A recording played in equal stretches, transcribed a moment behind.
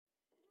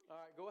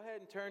right, go ahead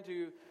and turn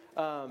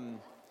to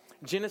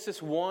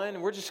Genesis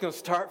 1. We're just going to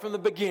start from the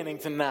beginning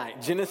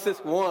tonight. Genesis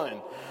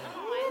 1.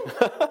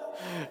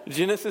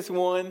 Genesis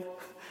 1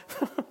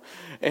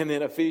 and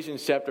then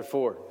Ephesians chapter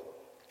 4.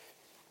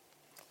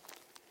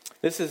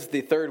 This is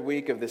the third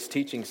week of this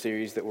teaching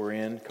series that we're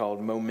in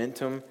called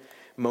Momentum,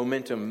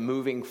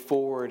 moving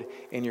forward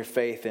in your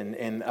faith.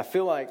 And I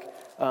feel like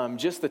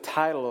just the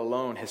title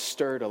alone has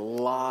stirred a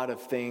lot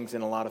of things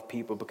in a lot of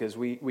people because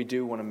we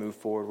do want to move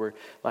forward. We're,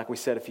 like we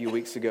said a few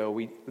weeks ago,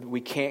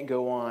 we can't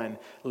go on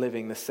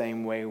living the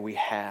same way we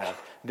have.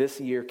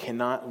 This year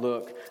cannot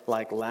look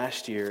like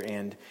last year.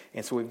 And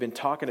so we've been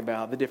talking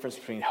about the difference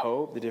between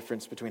hope, the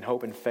difference between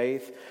hope and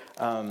faith,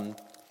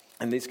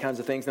 and these kinds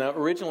of things. Now,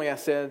 originally I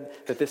said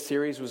that this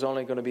series was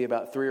only going to be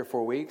about 3 or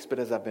 4 weeks, but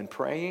as I've been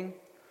praying,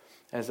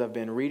 as I've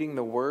been reading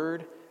the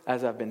Word,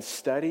 as I've been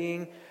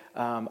studying,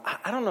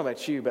 I don't know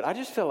about you, but I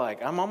just feel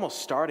like I'm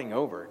almost starting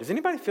over. Does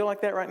anybody feel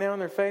like that right now in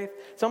their faith?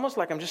 It's almost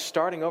like I'm just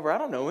starting over. I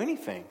don't know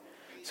anything.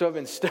 So I've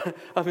been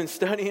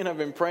studying, I've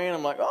been praying.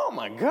 I'm like, oh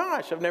my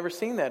gosh, I've never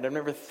seen that. I've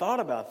never thought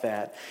about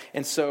that.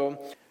 And so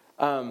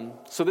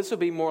this will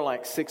be more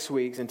like 6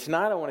 weeks. And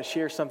tonight I want to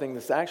share something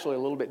that's actually a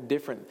little bit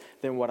different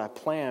than what I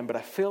planned. But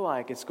I feel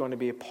like it's going to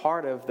be a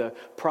part of the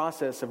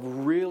process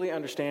of really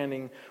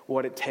understanding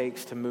what it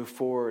takes to move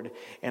forward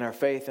in our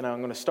faith. And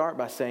I'm going to start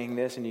by saying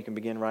this, and you can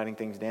begin writing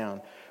things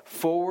down.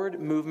 Forward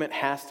movement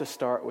has to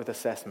start with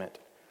assessment.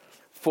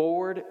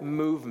 Forward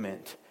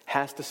movement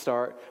has to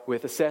start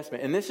with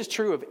assessment. And this is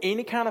true of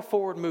any kind of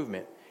forward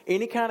movement.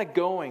 Any kind of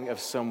going of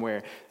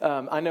somewhere.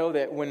 I know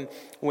that when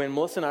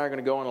Melissa and I are going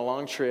to go on a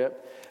long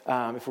trip,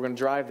 if we're going to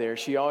drive there,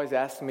 she always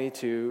asks me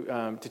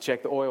to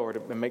check the oil or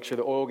to make sure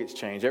the oil gets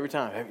changed. Every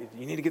time,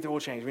 you need to get the oil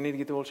changed. We need to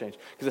get the oil changed.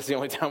 Because that's the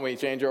only time we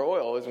change our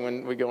oil is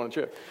when we go on a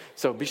trip.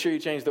 So be sure you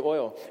change the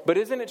oil. But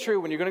isn't it true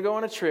when you're going to go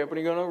on a trip, when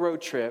you're going on a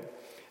road trip,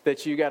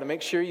 that you got to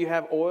make sure you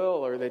have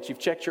oil or that you've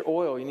checked your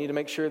oil. You need to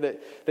make sure that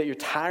your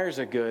tires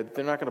are good.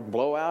 They're not going to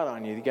blow out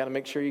on you. You got to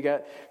make sure you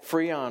got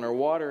Freon or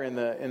water in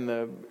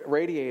the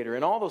radiator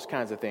and all those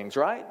kinds of things,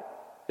 right?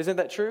 Isn't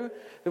that true?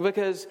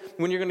 Because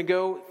when you're going to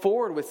go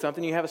forward with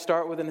something, you have to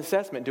start with an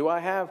assessment. Do I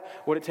have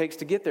what it takes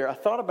to get there? I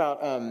thought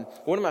about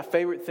one of my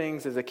favorite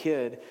things as a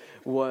kid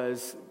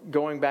was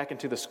going back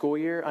into the school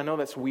year. I know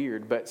that's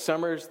weird, but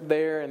summer's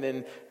there and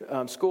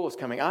then school is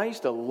coming. I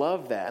used to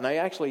love that. And I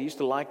actually used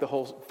to like the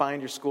whole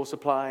find your school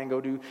supply and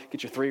go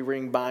get your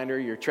 3-ring binder,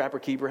 your Trapper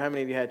Keeper. How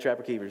many of you had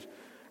Trapper Keepers?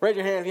 Raise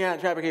your hand if you had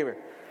a Trapper Keeper.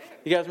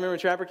 You guys remember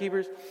Trapper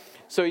Keepers?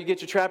 So you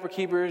get your Trapper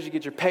Keepers, you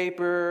get your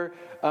paper.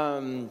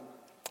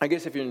 I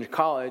guess if you're in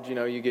college,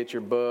 you get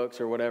your books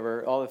or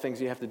whatever, all the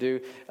things you have to do.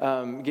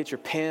 Get your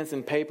pens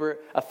and paper.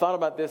 I thought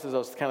about this as I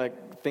was kind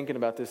of thinking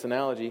about this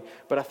analogy,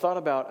 but I thought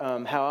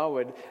about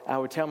how I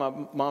would tell my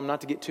mom not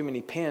to get too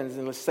many pens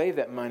and let's save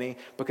that money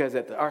because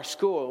at our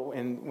school,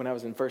 and when I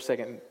was in 1st,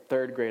 2nd,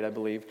 3rd grade, I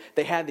believe,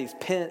 they had these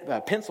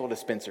pencil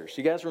dispensers.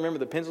 You guys remember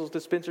the pencil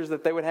dispensers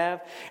that they would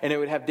have? And it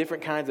would have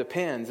different kinds of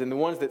pens, and the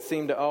ones that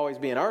seemed to always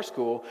be in our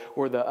school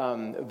were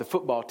the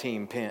football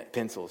team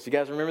pencils. You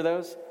guys remember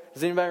those?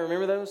 Does anybody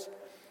remember those?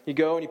 You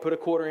go and you put a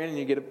quarter in and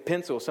you get a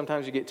pencil.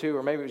 Sometimes you get 2,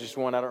 or maybe it was just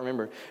 1. I don't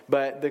remember.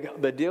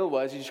 But the deal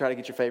was you try to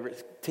get your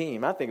favorite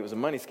team. I think it was a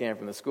money scam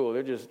from the school.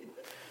 They're just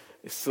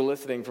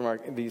soliciting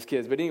from these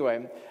kids. But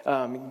anyway,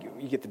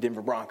 you get the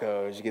Denver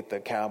Broncos, you get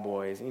the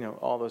Cowboys,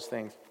 all those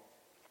things.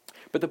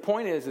 But the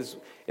point is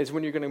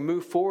when you're going to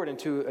move forward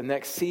into a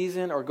next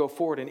season or go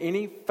forward in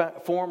any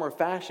form or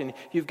fashion,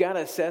 you've got to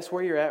assess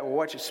where you're at.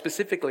 Well,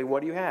 specifically, what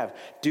do you have?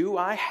 Do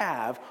I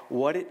have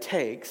what it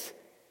takes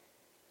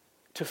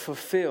to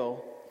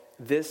fulfill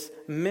this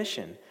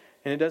mission?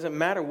 And it doesn't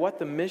matter what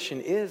the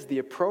mission is, the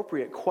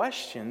appropriate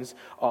questions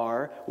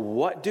are,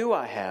 what do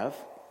I have?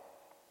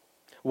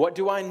 What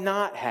do I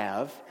not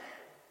have?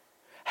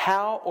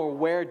 How or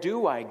where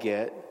do I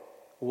get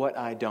what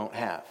I don't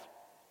have?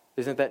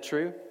 Isn't that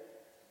true?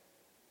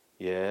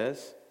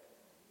 Yes.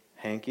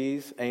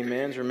 Hankies,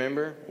 amens,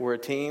 remember? We're a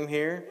team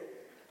here.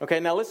 Okay,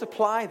 now let's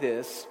apply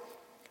this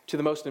to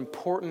the most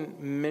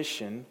important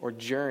mission or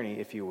journey,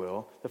 if you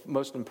will, the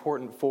most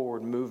important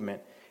forward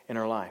movement in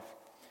our life.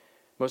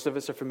 Most of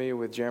us are familiar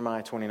with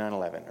Jeremiah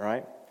 29:11,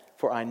 right?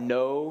 For I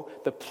know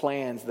the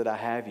plans that I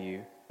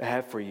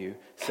have for you,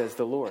 says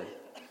the Lord.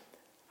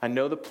 I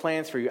know the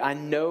plans for you. I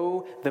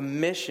know the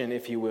mission,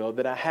 if you will,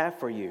 that I have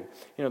for you.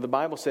 The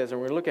Bible says, and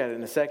we're going to look at it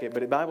in a second,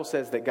 but the Bible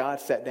says that God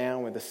sat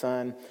down with the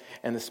Son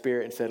and the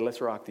Spirit and said,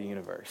 let's rock the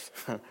universe.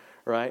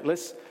 Right?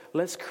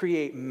 Let's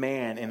create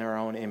man in our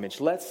own image.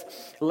 Let's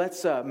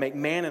make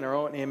man in our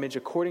own image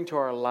according to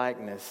our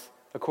likeness,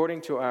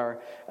 according to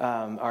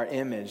our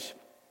image.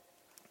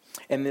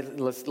 And then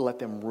let's let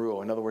them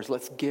rule. In other words,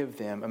 let's give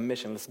them a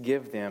mission. Let's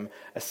give them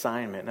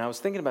assignment. And I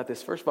was thinking about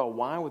this. First of all,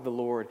 why would the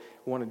Lord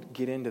want to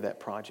get into that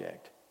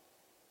project?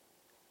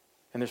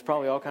 And there's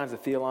probably all kinds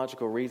of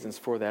theological reasons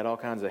for that, all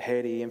kinds of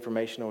heady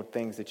informational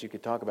things that you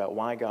could talk about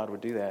why God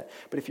would do that.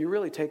 But if you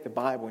really take the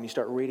Bible and you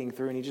start reading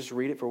through and you just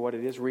read it for what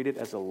it is, read it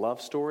as a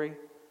love story,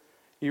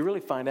 you really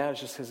find out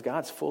it's just because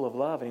God's full of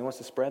love and he wants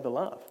to spread the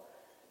love.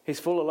 He's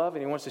full of love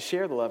and he wants to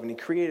share the love. And he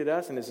created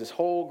us and it's this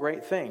whole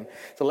great thing.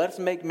 So let us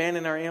make man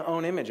in our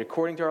own image,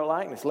 according to our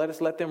likeness.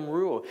 Let them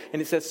rule.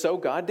 And it says, so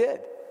God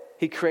did.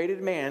 He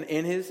created man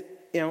in his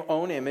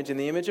own image. In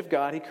the image of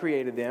God, he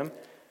created them.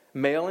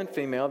 Male and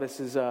female.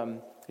 This is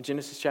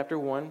Genesis chapter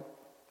 1.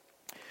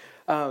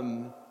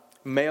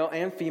 Male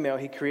and female,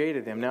 he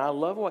created them. Now, I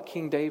love what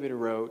King David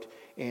wrote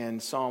in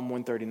Psalm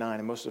 139,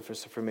 and most of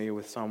us are familiar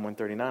with Psalm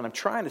 139. I'm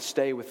trying to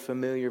stay with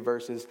familiar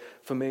verses,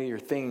 familiar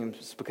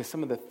themes, because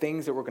some of the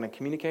things that we're going to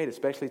communicate,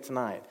 especially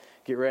tonight,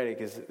 get ready,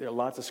 because there are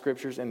lots of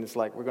scriptures, and it's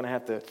like we're going to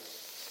have to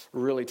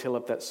really till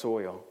up that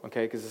soil,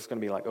 okay? Because it's going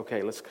to be like,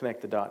 okay, let's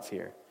connect the dots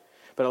here.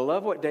 But I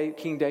love what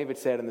King David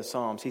said in the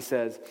Psalms. He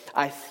says,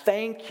 I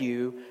thank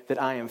you that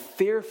I am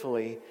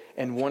fearfully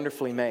and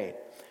wonderfully made.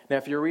 Now,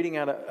 if you're reading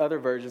out of other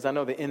versions, I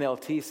know the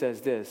NLT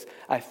says this,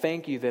 I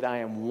thank you that I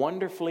am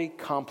wonderfully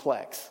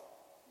complex.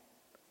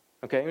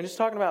 Okay, I'm just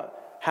talking about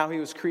how he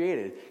was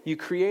created. You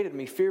created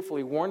me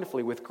fearfully,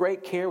 wonderfully, with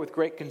great care, with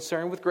great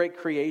concern, with great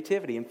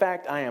creativity. In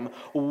fact, I am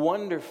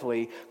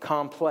wonderfully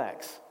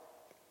complex.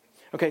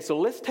 Okay, so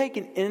let's take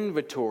an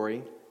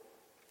inventory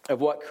of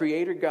what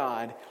Creator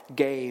God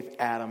gave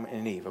Adam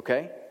and Eve,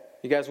 okay?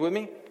 You guys with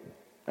me?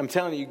 I'm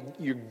telling you,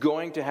 you're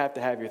going to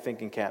have your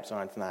thinking caps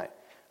on tonight.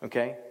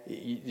 Okay?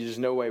 There's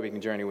no way we can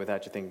journey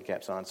without your thinking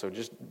caps on. So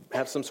just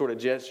have some sort of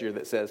gesture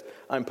that says,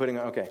 I'm putting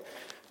on. Okay.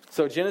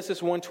 So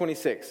Genesis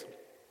 1:26.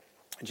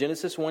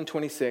 Genesis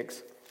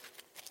 1:26.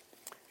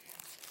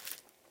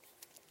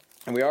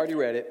 And we already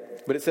read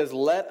it. But it says,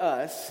 let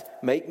us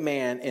make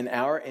man in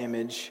our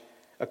image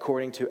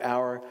according to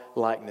our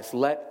likeness.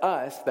 Let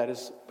us, that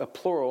is a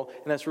plural,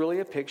 and that's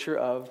really a picture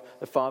of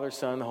the Father,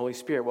 Son, the Holy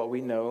Spirit, what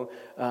we know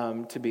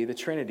to be the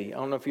Trinity. I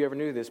don't know if you ever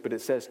knew this, but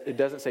it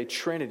doesn't say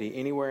Trinity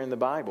anywhere in the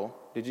Bible.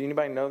 Did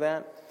anybody know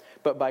that?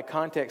 But by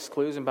context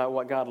clues and by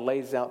what God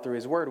lays out through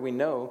His Word, we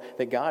know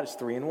that God is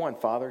 3 in 1,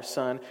 Father,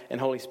 Son, and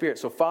Holy Spirit.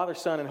 So Father,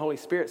 Son, and Holy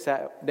Spirit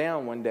sat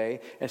down one day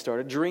and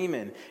started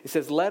dreaming. He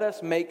says, let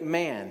us make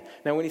man.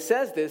 Now when he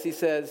says this, he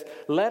says,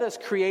 let us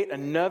create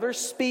another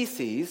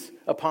species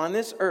upon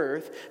this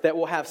earth that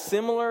will have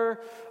similar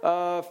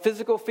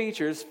physical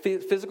features,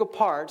 physical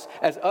parts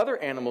as other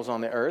animals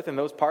on the earth, and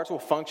those parts will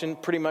function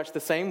pretty much the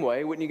same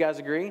way. Wouldn't you guys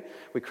agree?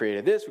 We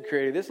created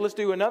this. Let's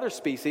do another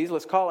species.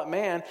 Let's call it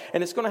man,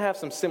 and it's going to have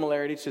some similarities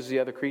to the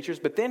other creatures.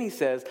 But then he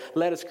says,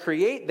 let us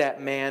create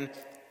that man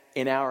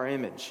in our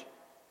image,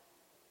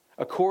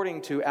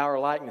 according to our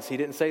likeness. He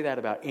didn't say that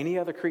about any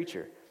other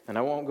creature. And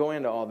I won't go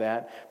into all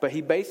that, but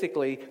he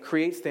basically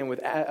creates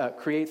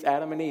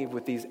Adam and Eve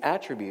with these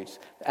attributes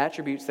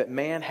that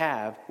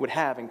man would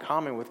have in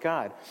common with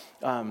God.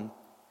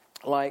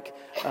 Like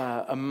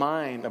a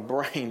mind, a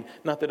brain,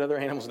 not that other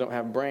animals don't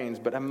have brains,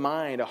 but a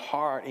mind, a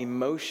heart,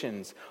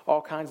 emotions,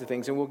 all kinds of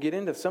things. And we'll get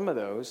into some of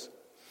those.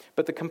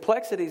 But the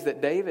complexities that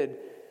David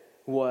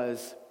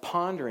was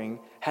pondering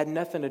had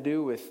nothing to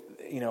do with,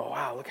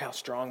 wow, look how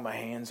strong my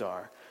hands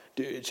are.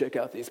 Dude, check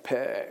out these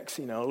pecs,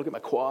 look at my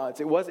quads.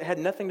 It had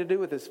nothing to do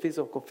with his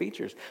physical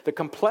features. The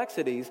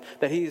complexities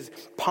that he's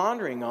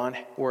pondering on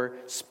were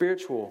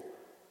spiritual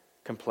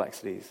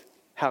complexities.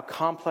 How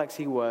complex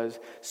he was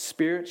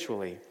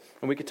spiritually.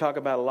 And we could talk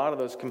about a lot of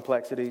those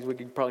complexities. We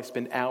could probably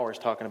spend hours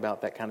talking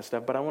about that kind of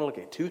stuff. But I want to look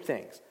at two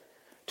things.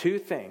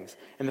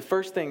 And the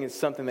first thing is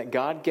something that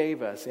God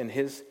gave us in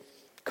His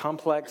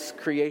complex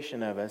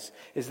creation of us,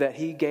 is that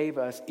He gave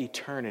us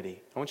eternity.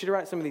 I want you to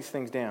write some of these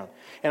things down.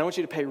 And I want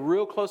you to pay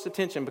real close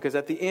attention, because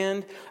at the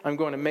end, I'm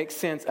going to make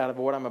sense out of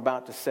what I'm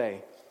about to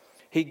say.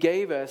 He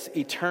gave us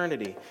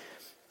eternity.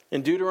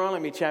 In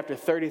Deuteronomy chapter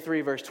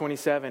 33, verse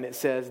 27, it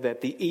says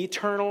that the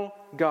eternal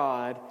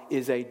God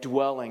is a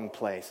dwelling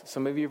place.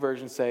 Some of your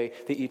versions say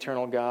the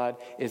eternal God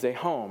is a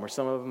home, or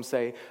some of them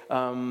say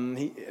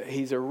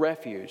He's a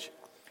refuge.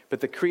 But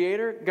the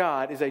Creator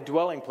God is a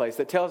dwelling place.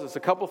 That tells us a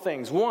couple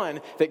things.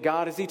 One, that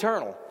God is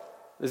eternal.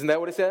 Isn't that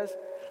what it says?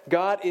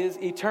 God is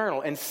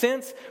eternal. And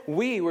since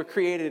we were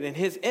created in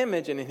His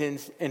image and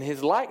in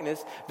His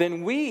likeness,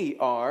 then we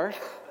are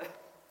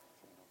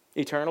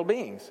eternal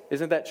beings.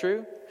 Isn't that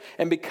true?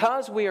 And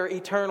because we are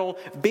eternal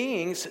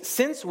beings,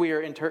 since we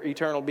are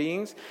eternal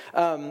beings,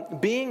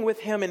 being with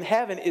Him in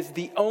heaven is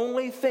the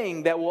only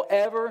thing that will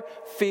ever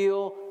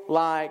feel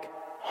like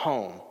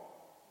home.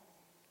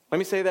 Let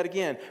me say that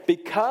again.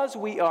 Because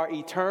we are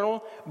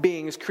eternal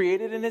beings,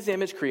 created in His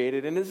image,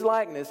 created in His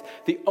likeness,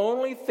 the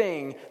only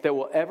thing that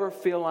will ever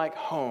feel like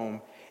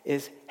home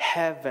is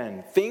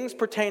heaven. Things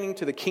pertaining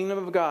to the kingdom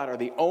of God are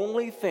the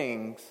only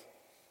things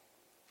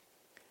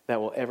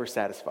that will ever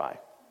satisfy.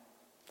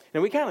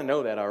 Now, we kind of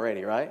know that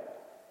already, right?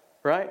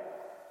 Right?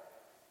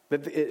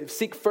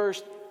 Seek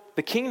first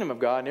the kingdom of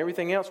God, and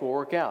everything else will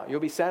work out. You'll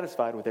be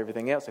satisfied with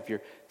everything else if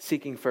you're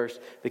seeking first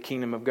the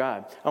kingdom of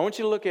God. I want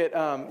you to look at,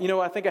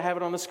 I think I have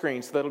it on the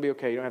screen, so that'll be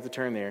okay. You don't have to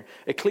turn there.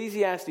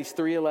 Ecclesiastes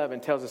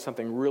 3:11 tells us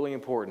something really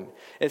important.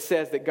 It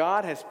says that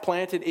God has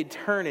planted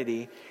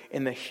eternity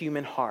in the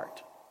human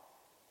heart.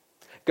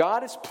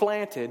 God has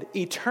planted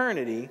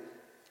eternity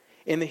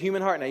in the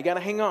human heart. Now, you got to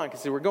hang on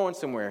because we're going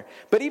somewhere.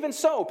 But even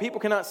so, people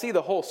cannot see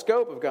the whole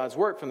scope of God's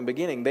work from the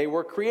beginning. They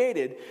were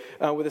created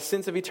with a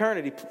sense of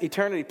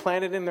eternity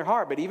planted in their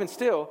heart. But even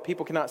still,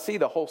 people cannot see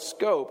the whole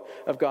scope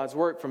of God's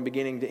work from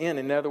beginning to end.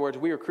 In other words,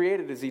 we were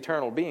created as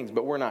eternal beings,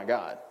 but we're not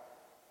God.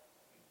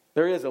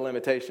 There is a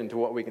limitation to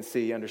what we can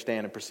see,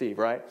 understand, and perceive,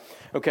 right?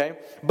 Okay?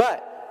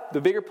 But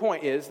the bigger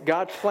point is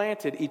God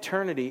planted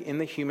eternity in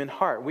the human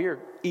heart. We are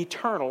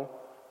eternal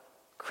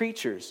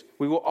creatures.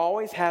 We will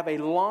always have a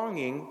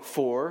longing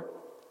for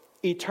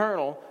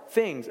eternal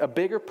things, a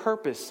bigger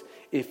purpose,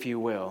 if you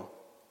will.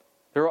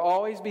 There will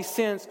always be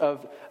sense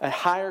of a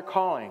higher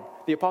calling.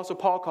 The Apostle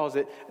Paul calls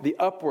it the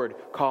upward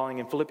calling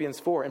in Philippians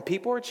 4. And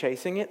people are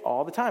chasing it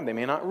all the time. They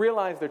may not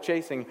realize they're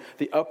chasing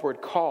the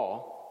upward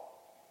call,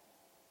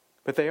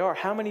 but they are.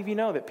 How many of you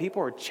know that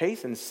people are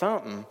chasing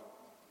something?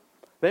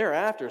 They're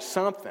after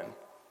something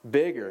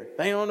bigger.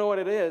 They don't know what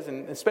it is,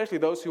 and especially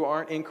those who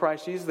aren't in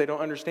Christ Jesus, they don't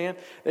understand.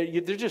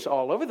 They're just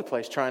all over the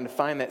place trying to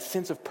find that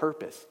sense of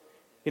purpose.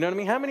 You know what I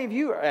mean? How many of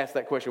you are asked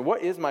that question?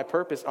 What is my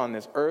purpose on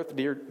this earth,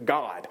 dear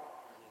God?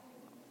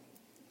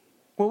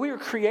 Well, we were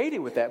created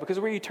with that because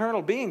we're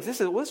eternal beings. This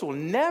will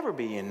never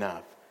be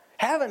enough.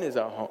 Heaven is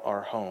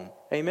our home.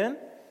 Amen?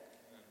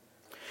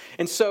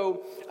 And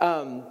so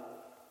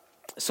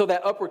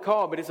that upward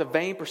call, but it's a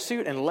vain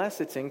pursuit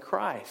unless it's in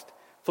Christ.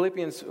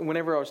 Philippians,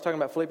 whenever I was talking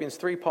about Philippians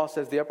 3, Paul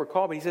says the upward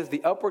call, but he says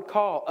the upward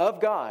call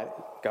of God.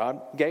 God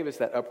gave us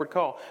that upward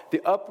call.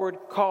 The upward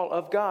call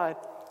of God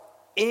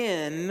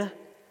in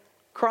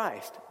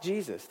Christ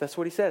Jesus. That's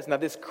what he says. Now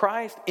this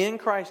Christ, in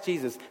Christ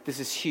Jesus,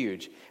 this is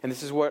huge. And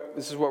this is what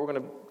we're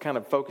going to kind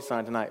of focus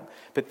on tonight.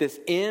 But this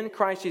in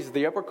Christ Jesus,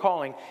 the upward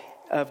calling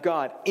of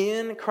God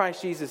in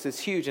Christ Jesus is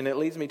huge. And it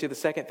leads me to the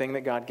second thing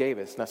that God gave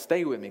us. Now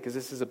stay with me because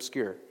this is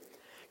obscure.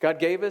 God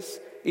gave us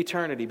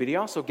eternity, but he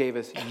also gave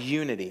us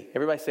unity.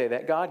 Everybody say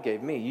that. God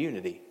gave me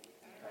unity.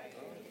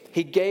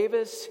 He gave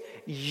us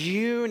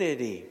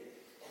unity.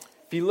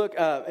 If you look,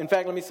 in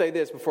fact, let me say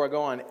this before I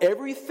go on.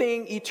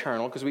 Everything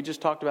eternal, because we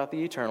just talked about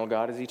the eternal.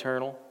 God is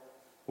eternal.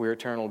 We're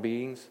eternal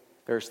beings.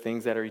 There's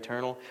things that are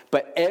eternal.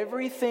 But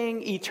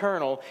everything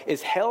eternal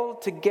is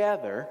held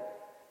together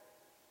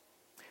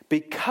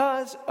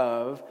because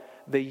of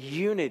the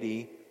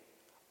unity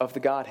of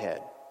the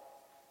Godhead.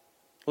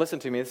 Listen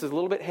to me. This is a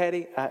little bit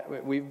heady.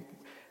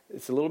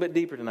 It's a little bit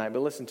deeper tonight,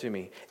 but listen to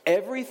me.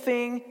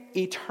 Everything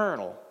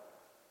eternal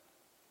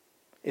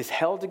is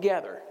held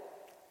together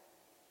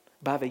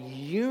by the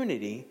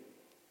unity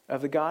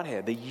of the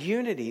Godhead, the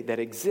unity that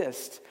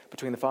exists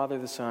between the Father,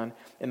 the Son,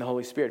 and the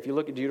Holy Spirit. If you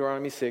look at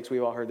Deuteronomy 6,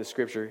 we've all heard the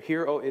scripture.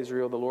 Hear, O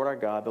Israel, the Lord our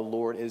God, the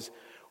Lord is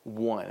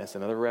one. That's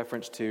another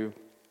reference to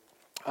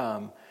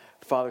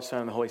Father, Son,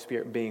 and the Holy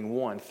Spirit being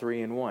one,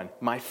 3 in 1.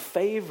 My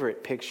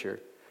favorite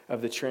picture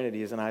of the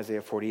Trinity is in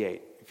Isaiah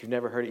 48. If you've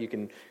never heard it, you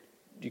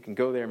can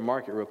go there and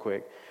mark it real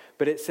quick.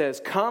 But it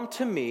says, come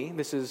to me.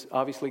 This is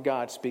obviously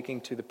God speaking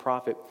to the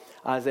prophet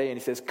Isaiah. And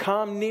he says,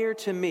 come near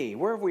to me.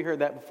 Where have we heard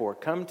that before?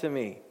 Come to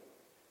me.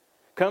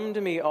 Come to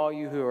me, all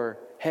you who are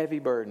heavy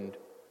burdened,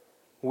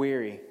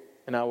 weary,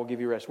 and I will give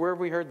you rest. Where have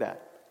we heard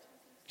that?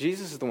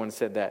 Jesus is the one who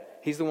said that.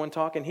 He's the one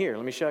talking here.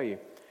 Let me show you.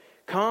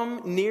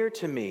 Come near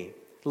to me.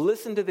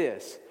 Listen to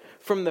this.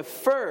 From the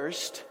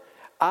first,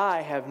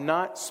 I have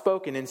not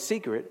spoken in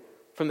secret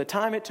from the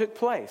time it took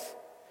place.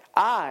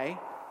 I,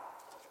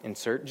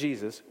 insert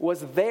Jesus,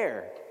 was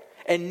there.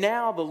 And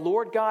now the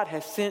Lord God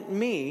has sent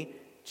me,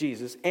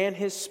 Jesus, and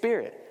his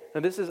Spirit.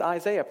 Now this is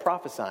Isaiah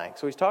prophesying.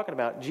 So he's talking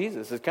about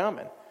Jesus is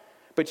coming.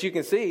 But you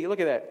can see, look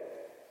at that.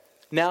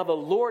 Now the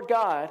Lord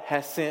God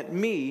has sent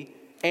me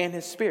and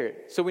his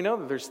Spirit. So we know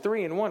that there's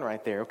 3 in 1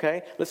 right there,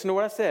 okay? Listen to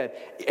what I said.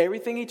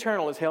 Everything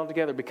eternal is held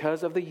together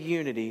because of the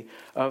unity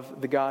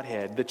of the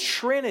Godhead. The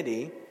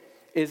Trinity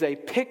is a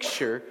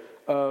picture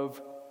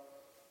of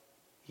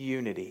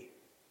unity.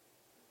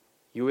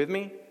 You with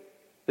me?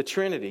 The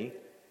Trinity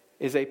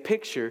is a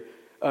picture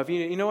of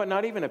unity. You know what?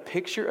 Not even a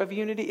picture of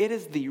unity. It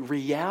is the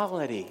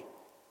reality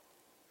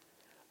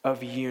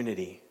of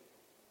unity.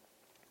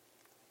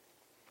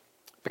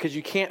 Because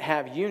you can't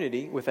have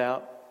unity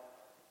without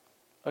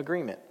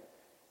agreement.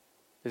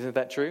 Isn't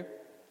that true?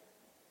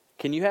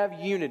 Can you have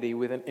unity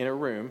in a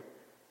room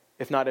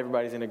if not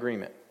everybody's in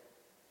agreement?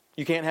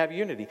 You can't have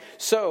unity.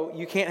 So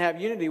you can't have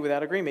unity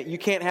without agreement. You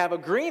can't have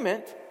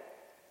agreement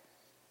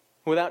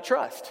without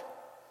trust.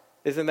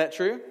 Isn't that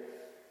true?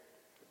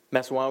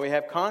 That's why we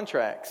have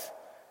contracts.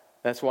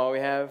 That's why we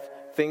have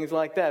things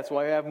like that. That's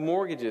why we have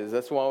mortgages.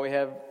 That's why we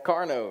have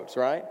car notes,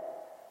 right?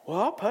 Well,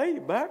 I'll pay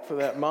you back for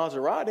that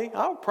Maserati.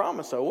 I'll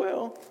promise I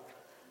will.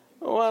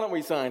 Well, why don't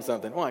we sign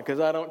something? Why? Because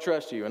I don't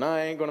trust you, and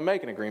I ain't going to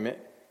make an agreement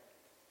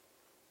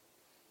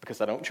because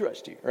I don't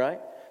trust you, right?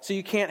 So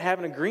you can't have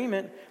an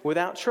agreement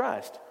without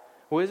trust.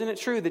 Well, isn't it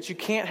true that you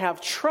can't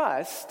have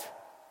trust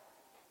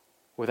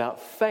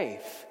without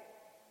faith?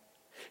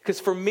 Because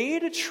for me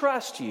to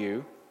trust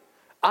you,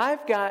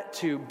 I've got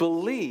to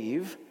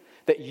believe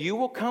that you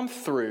will come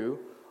through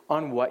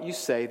on what you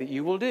say that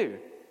you will do.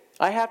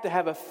 I have to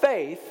have a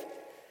faith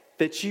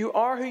that you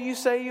are who you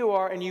say you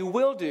are and you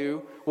will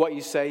do what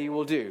you say you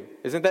will do.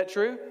 Isn't that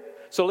true?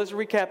 So let's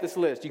recap this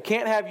list. You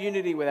can't have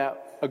unity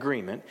without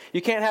agreement.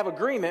 You can't have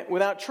agreement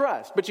without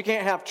trust. But you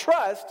can't have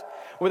trust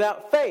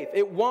without faith.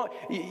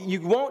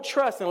 You won't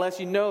trust unless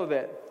you know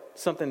that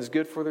something's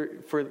good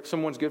for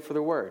someone's good for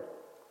their word.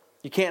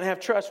 You can't have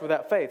trust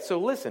without faith. So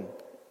listen,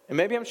 and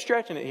maybe I'm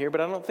stretching it here,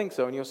 but I don't think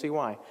so, and you'll see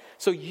why.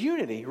 So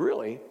unity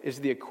really is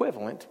the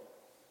equivalent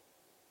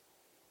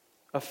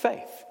of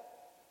faith.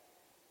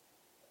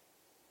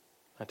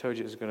 I told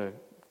you it was going to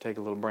take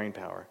a little brain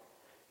power.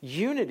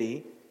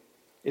 Unity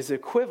is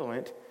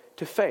equivalent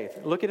to faith.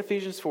 Look at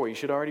Ephesians 4. You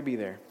should already be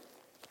there.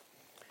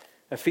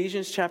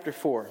 Ephesians chapter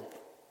 4.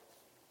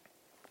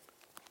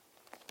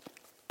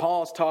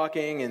 Paul's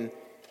talking, and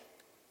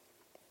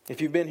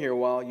if you've been here a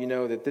while, you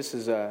know that this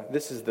is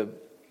the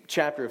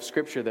chapter of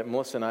Scripture that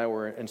Melissa and I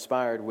were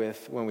inspired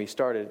with when we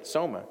started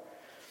Soma.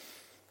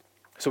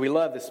 So we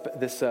love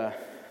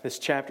this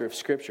chapter of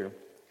Scripture.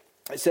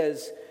 It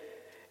says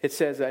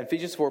in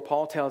Ephesians 4,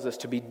 Paul tells us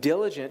to be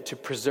diligent to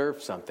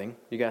preserve something.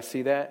 You guys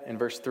see that in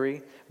verse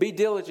 3? Be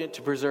diligent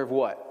to preserve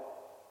what?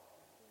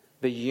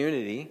 The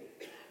unity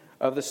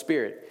of the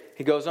Spirit.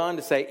 He goes on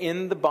to say,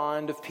 in the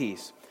bond of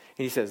peace.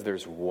 And he says,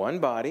 there's one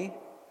body,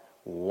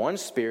 one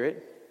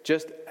Spirit,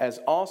 just as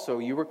also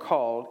you were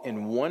called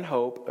in one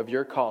hope of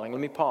your calling.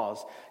 Let me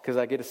pause, because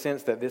I get a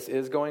sense that this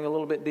is going a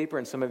little bit deeper,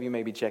 and some of you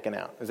may be checking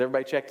out. Is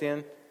everybody checked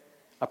in?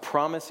 I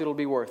promise it'll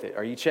be worth it.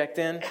 Are you checked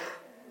in?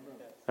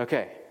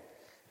 Okay.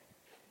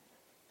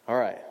 All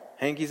right.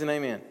 Hankies and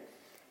amen.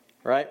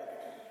 Right?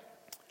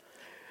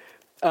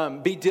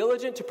 Be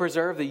diligent to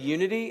preserve the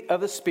unity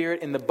of the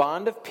Spirit in the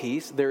bond of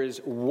peace. There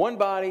is one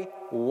body,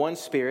 one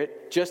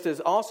Spirit, just as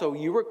also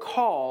you were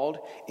called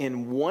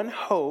in one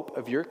hope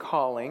of your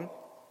calling.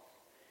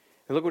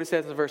 And look what it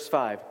says in verse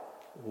 5.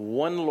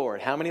 One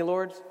Lord. How many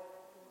Lords?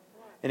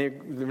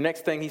 And the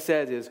next thing he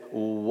says is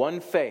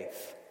one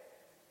faith.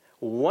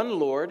 One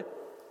Lord.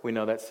 We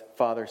know that's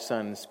Father,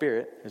 Son, and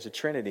Spirit. There's a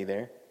Trinity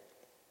there.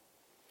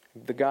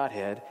 The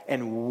Godhead.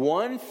 And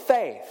one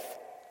faith.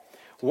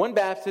 One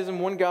baptism,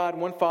 one God,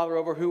 one Father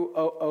over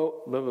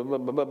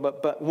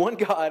but one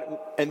God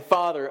and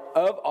Father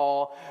of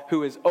all,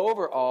 who is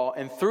over all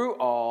and through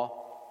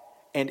all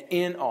and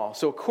in all.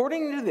 So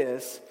according to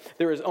this,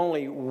 there is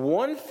only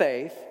one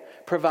faith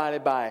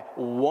provided by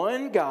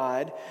one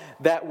God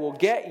that will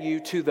get you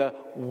to the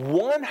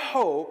one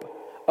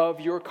hope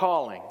of your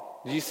calling.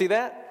 Did you see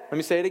that? Let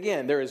me say it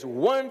again. There is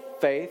one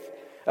faith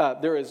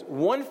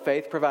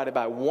provided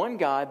by one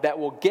God that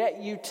will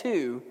get you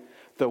to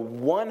the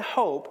one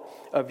hope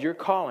of your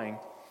calling,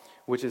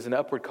 which is an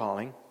upward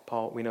calling.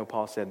 We know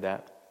Paul said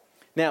that.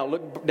 Now,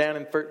 look down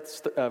in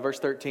verse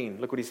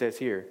 13. Look what he says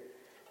here.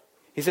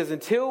 He says,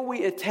 until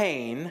we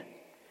attain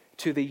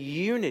to the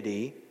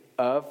unity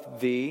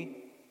of the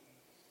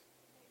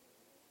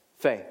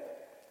faith.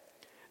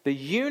 The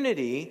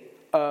unity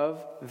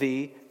of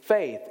the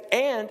faith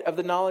and of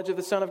the knowledge of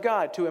the Son of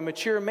God, to a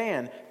mature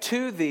man,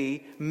 to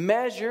the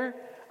measure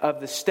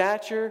of the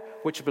stature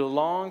which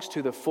belongs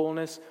to the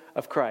fullness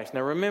of Christ.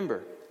 Now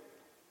remember,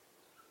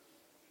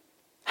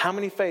 how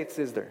many faiths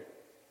is there?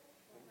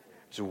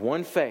 There's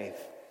one faith.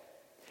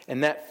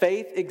 And that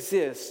faith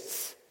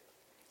exists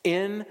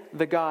in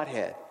the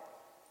Godhead.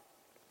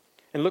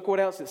 And look what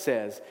else it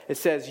says. It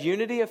says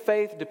unity of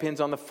faith depends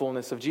on the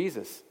fullness of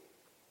Jesus.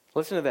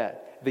 Listen to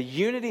that. The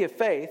unity of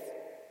faith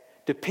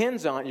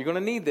depends on, you're going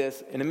to need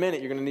this in a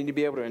minute, you're going to need to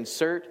be able to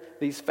insert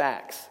these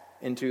facts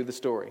into the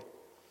story.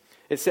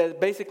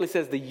 It basically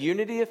says the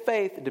unity of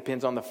faith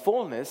depends on the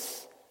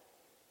fullness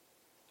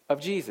of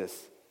Jesus.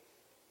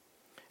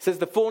 It says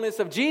the fullness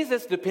of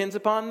Jesus depends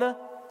upon the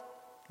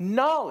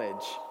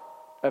knowledge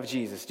of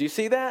Jesus. Do you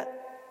see that?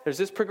 There's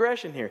this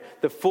progression here.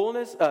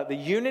 The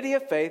unity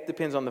of faith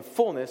depends on the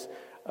fullness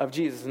of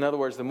Jesus. In other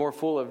words, the more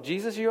full of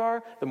Jesus you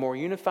are, the more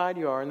unified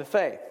you are in the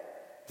faith.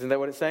 Isn't that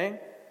what it's saying?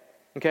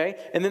 Okay?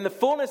 And then the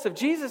fullness of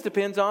Jesus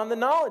depends on the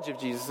knowledge of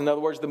Jesus. In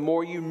other words, the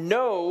more you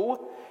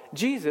know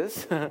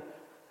Jesus,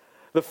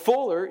 the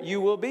fuller you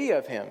will be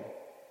of him.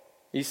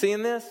 You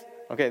seeing this?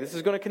 Okay, this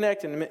is going to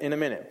connect in a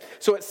minute.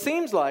 So it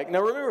seems like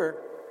the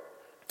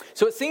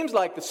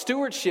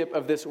stewardship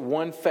of this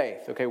one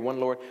faith, okay, one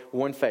Lord,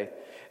 one faith.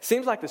 It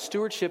seems like the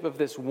stewardship of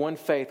this one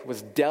faith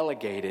was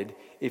delegated,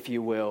 if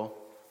you will,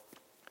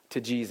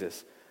 to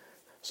Jesus.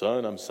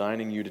 Son, I'm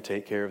signing you to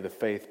take care of the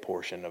faith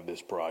portion of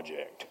this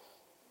project.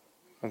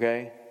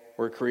 Okay?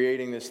 We're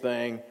creating this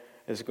thing.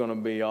 It's going to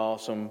be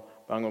awesome.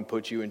 I'm going to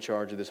put you in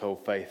charge of this whole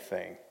faith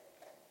thing.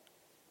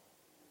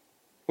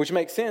 Which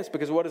makes sense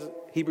because what does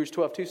Hebrews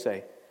 12:2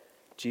 say?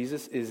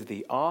 Jesus is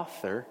the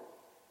author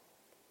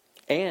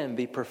and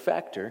the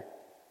perfecter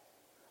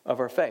of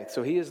our faith.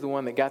 So he is the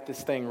one that got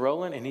this thing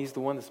rolling, and he's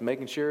the one that's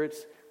making sure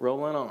it's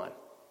rolling on.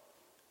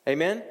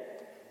 Amen?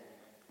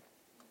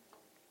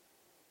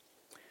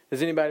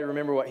 Does anybody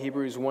remember what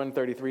Hebrews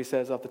 1:33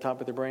 says off the top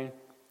of their brain?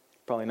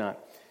 Probably not.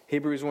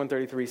 Hebrews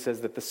 1:33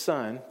 says that the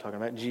Son, talking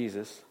about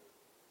Jesus,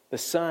 the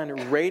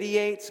Son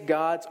radiates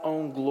God's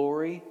own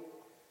glory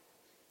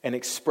and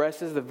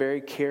expresses the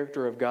very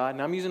character of God.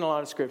 And I'm using a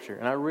lot of scripture,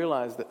 and I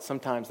realize that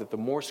sometimes that the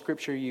more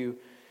scripture you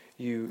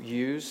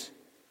use,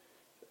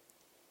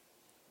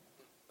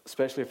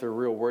 especially if they're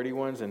real wordy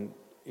ones, and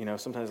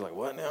sometimes like,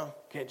 what now?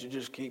 Can't you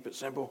just keep it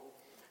simple?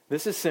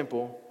 This is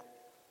simple,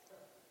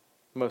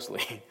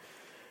 mostly.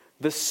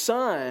 The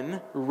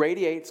Son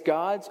radiates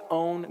God's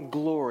own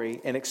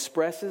glory and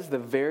expresses the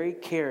very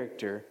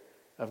character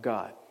of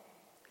God.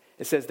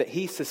 It says that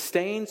He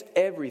sustains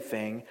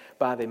everything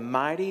by the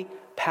mighty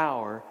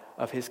power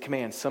of His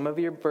command. Some of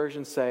your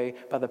versions say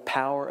by the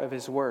power of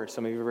His word.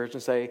 Some of your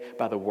versions say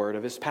by the word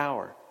of His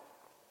power.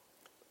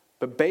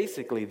 But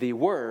basically, the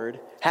Word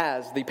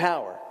has the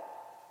power.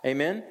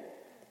 Amen?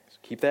 So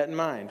keep that in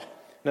mind.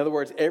 In other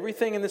words,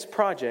 everything in this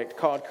project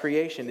called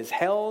creation is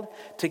held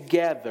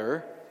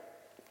together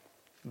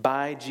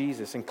by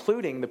Jesus,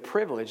 including the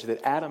privilege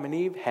that Adam and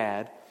Eve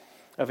had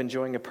of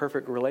enjoying a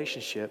perfect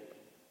relationship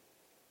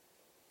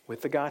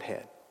with the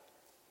Godhead.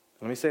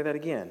 Let me say that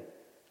again.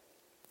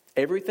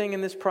 Everything in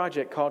this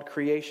project called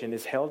creation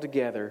is held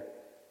together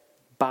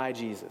by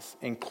Jesus,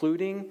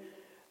 including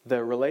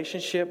the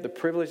relationship, the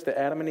privilege that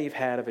Adam and Eve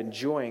had of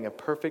enjoying a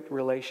perfect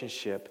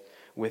relationship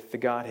with the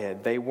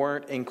Godhead. They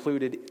weren't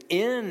included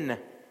in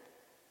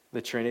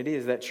the Trinity.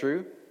 Is that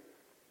true?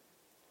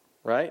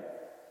 Right?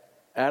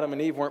 Adam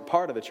and Eve weren't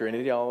part of the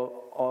Trinity.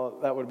 All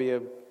that would be I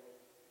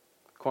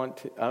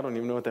don't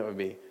even know what that would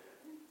be.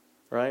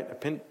 Right?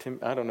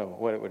 I don't know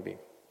what it would be.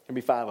 It'd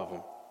be 5 of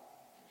them.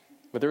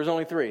 But there was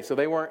only 3. So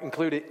they weren't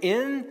included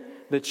in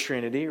the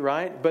Trinity,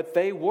 right? But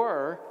they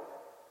were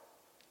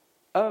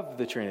of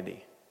the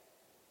Trinity.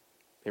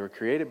 They were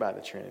created by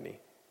the Trinity.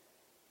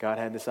 God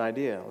had this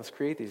idea. Let's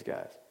create these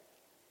guys.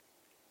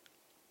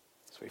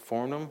 So He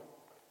formed them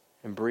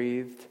and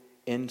breathed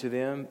into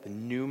them the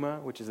pneuma,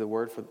 which is the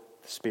word for the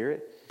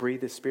Spirit.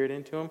 Breathed the Spirit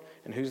into them.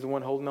 And who's the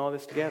one holding all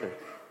this together?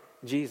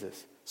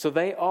 Jesus. So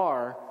they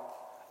are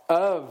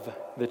of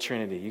the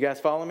Trinity. You guys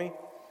follow me?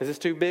 Is this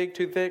too big,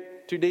 too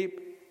thick, too deep?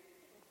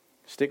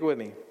 Stick with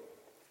me.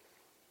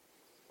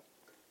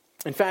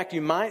 In fact,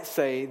 you might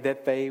say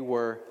that they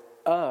were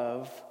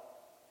of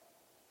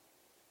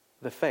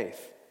the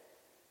faith.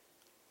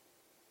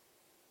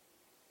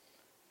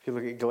 If you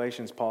look at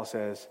Galatians, Paul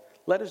says,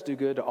 let us do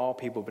good to all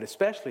people, but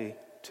especially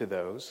to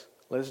those.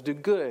 Let us do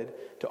good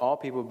to all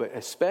people, but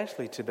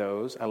especially to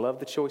those, I love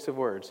the choice of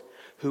words,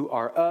 who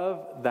are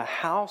of the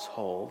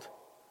household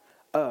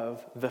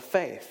of the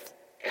faith.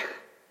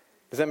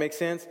 Does that make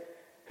sense?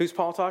 Who's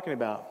Paul talking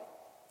about?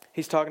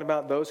 He's talking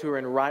about those who are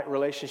in right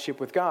relationship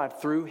with God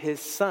through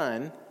His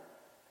Son,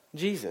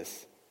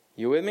 Jesus.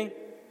 You with me?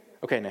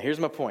 Okay, now here's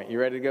my point. You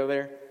ready to go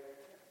there?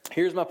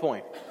 Here's my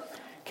point.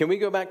 Can we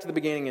go back to the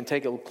beginning and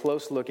take a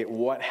close look at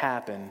what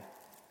happened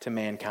to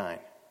mankind?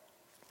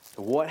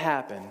 What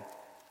happened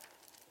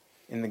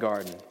in the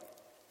garden?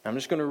 I'm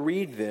just going to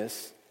read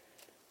this,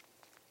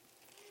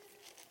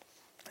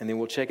 and then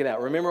we'll check it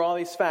out. Remember all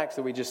these facts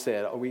that we just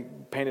said. We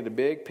painted a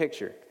big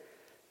picture.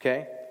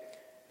 Okay?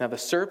 Now the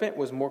serpent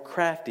was more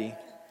crafty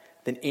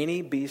than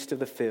any beast of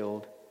the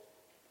field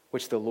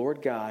which the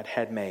Lord God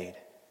had made.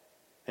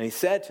 And he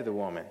said to the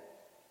woman,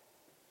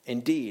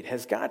 indeed,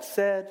 has God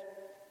said,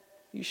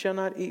 you shall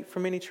not eat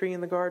from any tree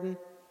in the garden?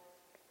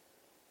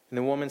 And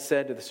the woman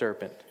said to the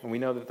serpent, and we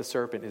know that the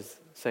serpent is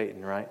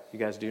Satan, right? You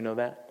guys do know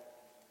that?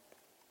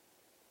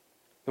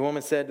 The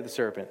woman said to the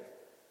serpent,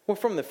 well,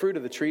 from the fruit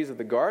of the trees of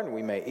the garden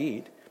we may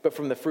eat, but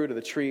from the fruit of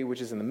the tree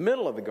which is in the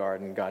middle of the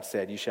garden, God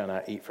said, you shall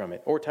not eat from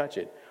it or touch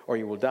it, or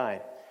you will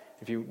die.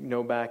 If you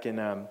know back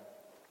in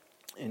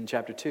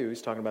chapter 2,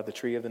 he's talking about the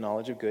tree of the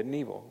knowledge of good and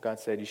evil. God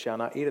said, you shall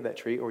not eat of that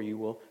tree, or you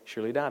will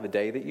surely die. The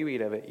day that you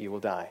eat of it, you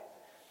will die.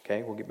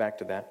 Okay, we'll get back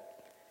to that.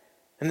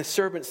 And the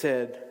serpent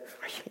said,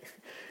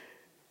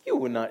 you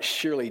will not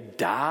surely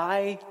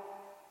die.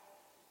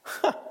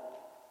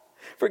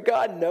 For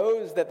God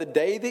knows that the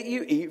day that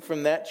you eat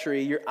from that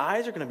tree, your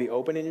eyes are going to be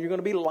open and you're going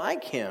to be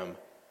like Him.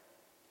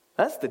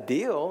 That's the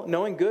deal,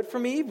 knowing good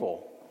from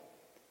evil.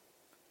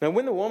 Now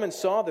when the woman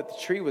saw that the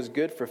tree was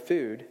good for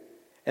food,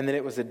 and that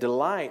it was a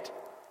delight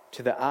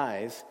to the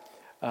eyes,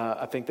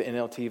 I think the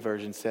NLT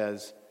version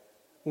says,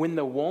 when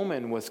the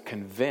woman was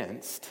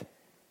convinced,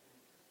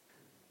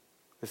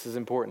 this is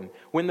important,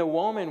 when the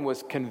woman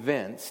was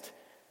convinced,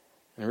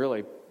 and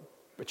really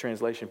a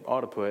translation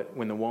ought to put,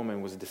 when the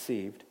woman was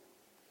deceived,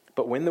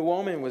 but when the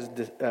woman was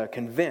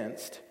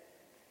convinced,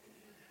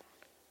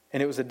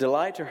 and it was a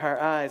delight to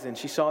her eyes, and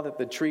she saw that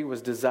the tree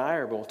was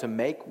desirable to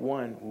make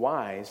one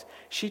wise,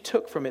 she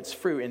took from its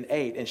fruit and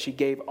ate, and she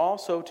gave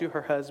also to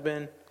her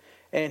husband,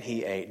 and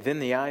he ate. Then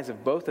the eyes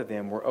of both of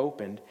them were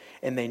opened,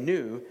 and they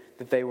knew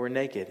that they were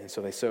naked. And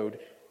so they sewed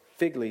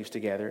fig leaves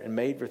together and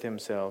made for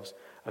themselves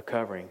a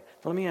covering.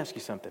 Now, let me ask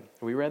you something.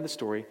 We read the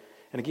story,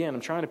 and again,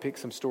 I'm trying to pick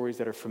some stories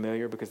that are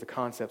familiar because the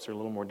concepts are a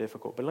little more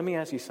difficult. But let me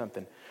ask you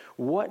something.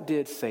 What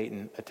did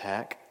Satan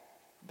attack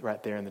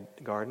right there in the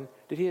garden?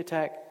 Did he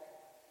attack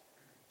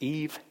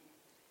Eve?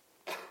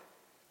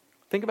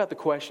 Think about the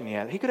question he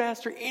had. He could have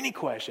asked her any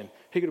question.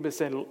 He could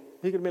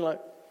have been like,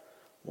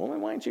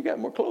 woman, why ain't you got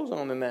more clothes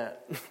on than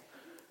that?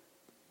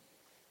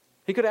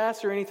 He could have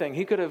asked her anything.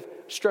 He could have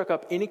struck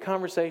up any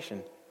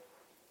conversation.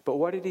 But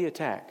what did he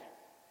attack?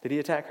 Did he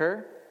attack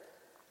her?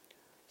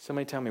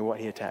 Somebody tell me what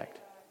he attacked.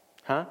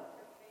 Huh?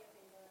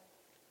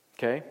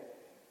 Okay.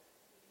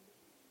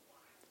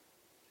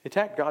 He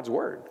attacked God's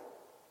word.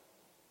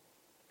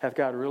 Hath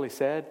God really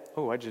said?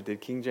 Oh, I just did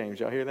King James.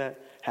 Y'all hear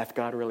that? Hath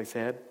God really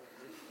said?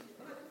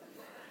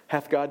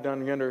 Hath God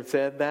done yonder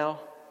said thou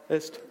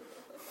list?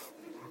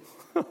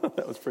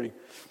 That was pretty.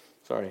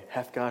 Sorry.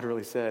 Hath God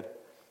really said?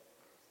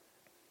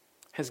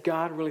 Has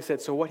God really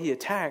said? So what he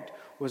attacked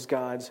was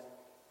God's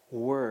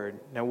word.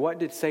 Now what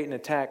did Satan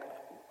attack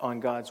on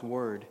God's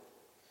word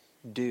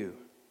do?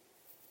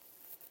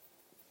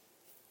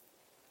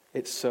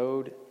 It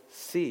sowed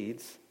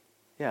seeds.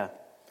 Yeah.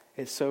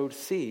 It sowed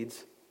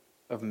seeds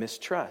of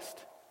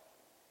mistrust.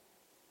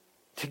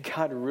 Did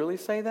God really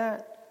say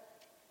that?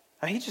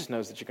 I mean, he just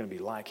knows that you're going to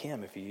be like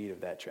him if you eat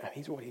of that tree. I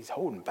mean, he's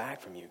holding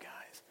back from you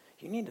guys.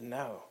 You need to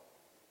know.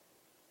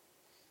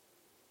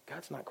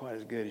 God's not quite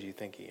as good as you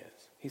think he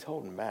is. He's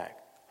holding back.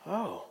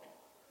 Oh,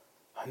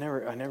 I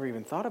never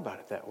even thought about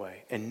it that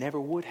way. And never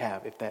would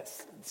have if that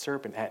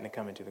serpent hadn't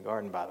come into the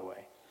garden, by the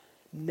way.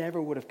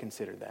 Never would have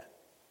considered that.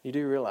 You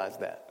do realize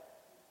that.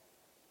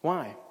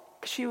 Why?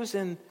 Because she was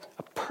in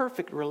a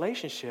perfect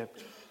relationship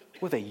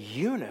with a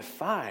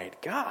unified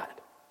God.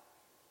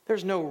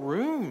 There's no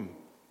room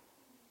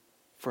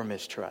for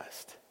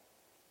mistrust.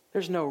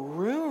 There's no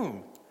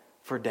room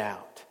for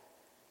doubt.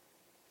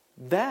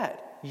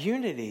 That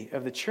unity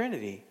of the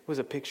Trinity was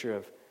a picture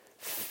of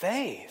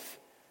faith.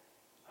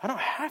 I don't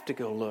have to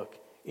go look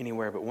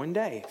anywhere, but one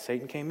day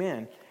Satan came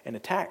in and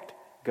attacked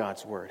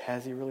God's word.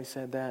 Has he really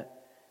said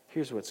that?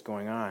 Here's what's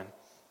going on.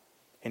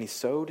 And he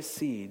sowed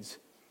seeds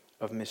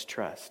of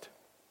mistrust.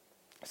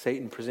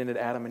 Satan presented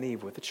Adam and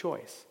Eve with a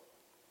choice.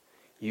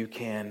 You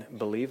can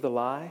believe the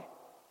lie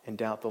and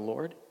doubt the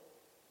Lord.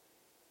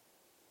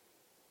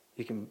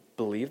 You can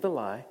believe the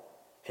lie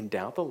and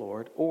doubt the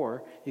Lord,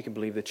 or you can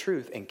believe the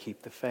truth and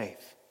keep the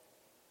faith.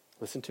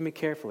 Listen to me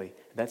carefully.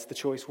 That's the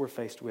choice we're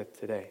faced with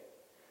today.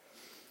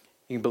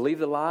 You can believe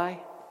the lie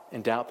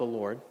and doubt the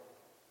Lord,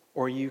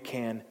 or you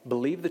can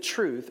believe the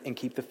truth and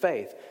keep the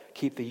faith.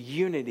 Keep the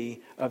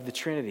unity of the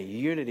Trinity,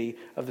 unity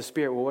of the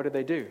Spirit. Well, what did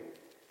they do?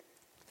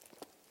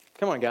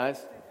 Come on,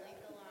 guys.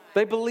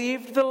 They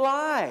believed the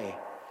lie.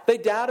 They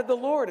doubted the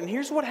Lord. And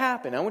here's what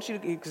happened. I want you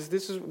to, because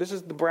this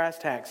is the brass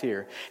tacks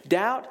here.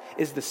 Doubt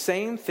is the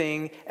same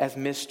thing as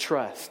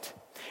mistrust.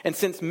 And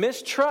since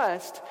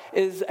mistrust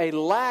is a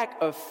lack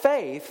of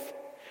faith,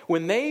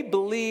 when they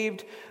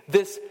believed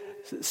this,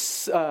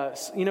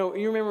 you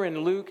remember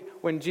in Luke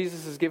when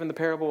Jesus is given the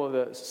parable of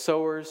the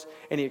sowers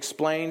and he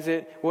explains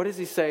it, what does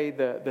he say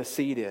the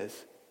seed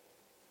is?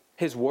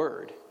 His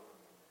word.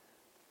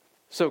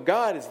 So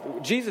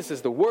Jesus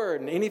is the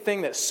word, and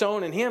anything that's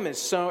sown in him is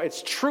sown,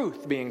 it's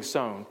truth being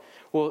sown.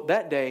 Well,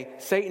 that day,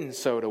 Satan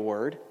sowed a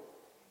word,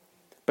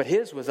 but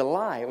his was a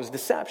lie. It was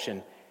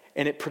deception.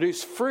 And it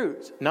produced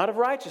fruit, not of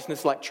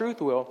righteousness like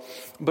truth will,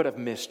 but of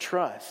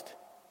mistrust.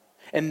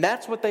 And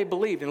that's what they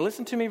believed. And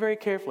listen to me very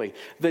carefully.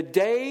 The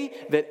day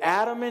that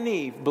Adam and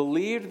Eve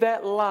believed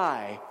that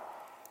lie,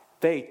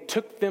 they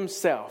took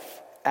themselves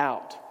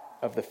out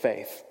of the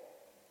faith.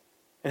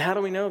 And how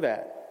do we know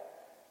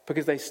that?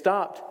 Because they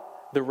stopped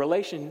the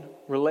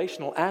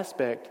relational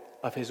aspect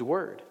of his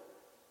word.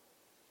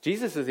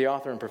 Jesus is the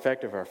author and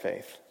perfecter of our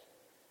faith.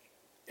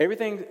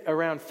 Everything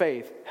around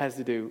faith has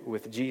to do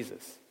with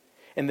Jesus.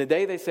 And the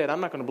day they said, I'm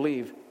not going to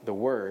believe the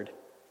word,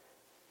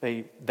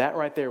 that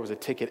right there was a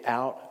ticket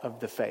out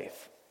of the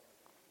faith.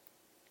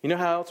 You know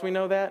how else we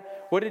know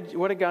that? What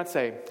did God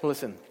say?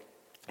 Listen,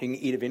 you can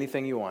eat of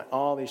anything you want,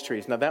 all these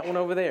trees. Now that one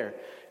over there,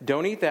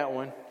 don't eat that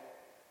one.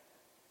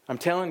 I'm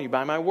telling you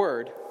by my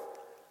word,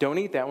 don't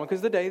eat that one,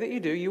 because the day that you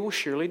do, you will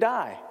surely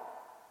die.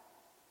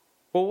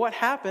 Well, what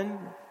happened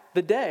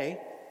the day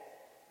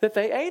that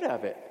they ate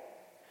of it?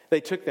 They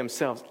took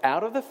themselves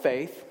out of the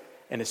faith,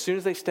 and as soon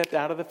as they stepped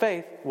out of the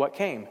faith, what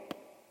came?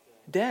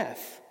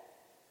 Death.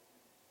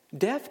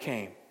 Death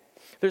came.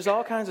 There's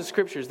all kinds of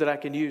scriptures that I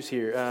can use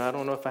here. I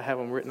don't know if I have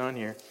them written on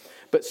here,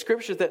 but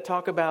scriptures that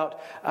talk about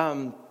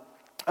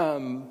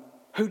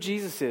who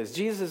Jesus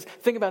is.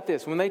 Think about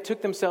this. When they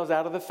took themselves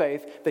out of the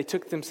faith, they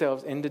took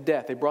themselves into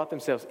death. They brought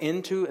themselves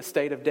into a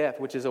state of death,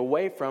 which is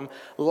away from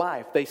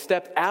life. They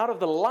stepped out of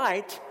the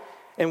light,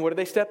 and what did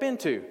they step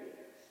into?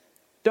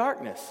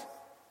 Darkness.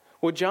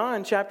 Well,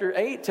 John chapter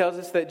 8 tells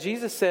us that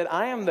Jesus said,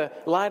 I am the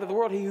light of the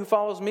world. He who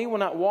follows me will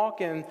not walk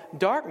in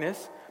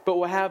darkness, but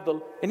will have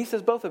and he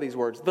says both of these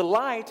words, the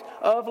light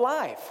of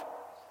life.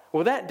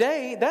 Well, that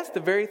day, that's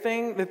the very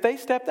thing that they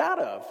stepped out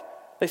of.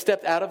 They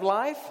stepped out of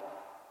life,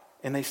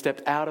 and they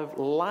stepped out of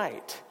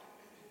light.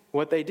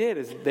 What they did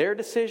is their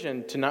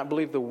decision to not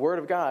believe the word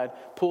of God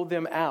pulled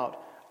them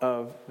out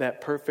of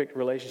that perfect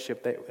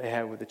relationship they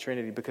had with the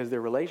Trinity, because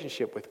their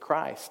relationship with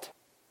Christ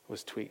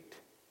was tweaked.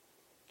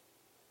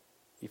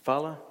 You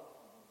follow?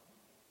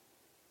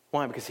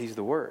 Why? Because he's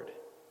the word.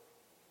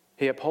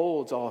 He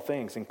upholds all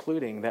things,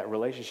 including that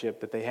relationship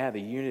that they had, the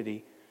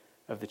unity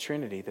of the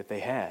Trinity that they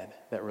had,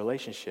 that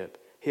relationship.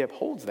 He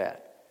upholds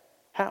that.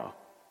 How?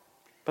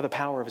 By the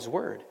power of his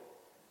word.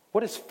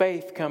 What does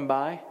faith come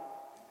by?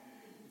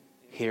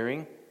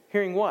 Hearing.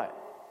 Hearing what?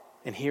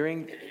 And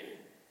hearing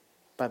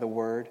by the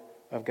word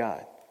of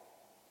God.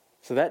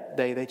 So that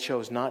day they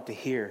chose not to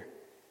hear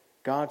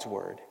God's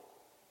word.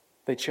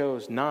 They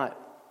chose not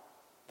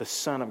the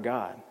Son of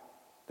God.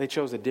 They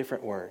chose a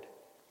different word.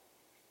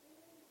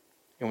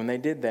 And when they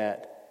did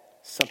that,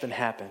 something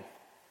happened.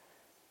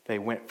 They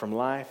went from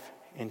life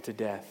into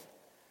death.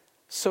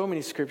 So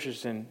many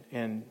scriptures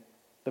in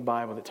the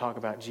Bible that talk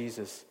about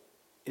Jesus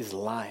is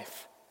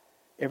life.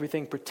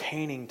 Everything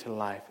pertaining to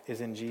life is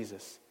in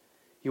Jesus.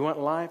 You want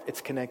life?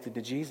 It's connected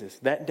to Jesus.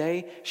 That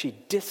day, he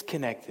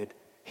disconnected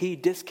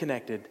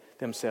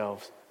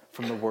themselves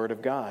from the Word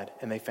of God,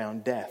 and they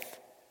found death.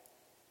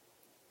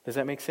 Does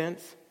that make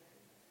sense?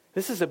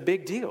 This is a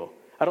big deal.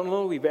 I don't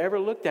know if we've ever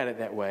looked at it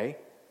that way,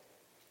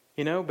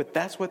 but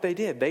that's what they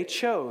did. They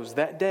chose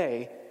that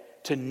day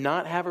to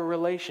not have a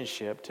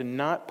relationship, to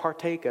not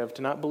partake of,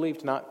 to not believe,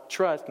 to not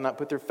trust, to not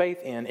put their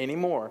faith in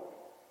anymore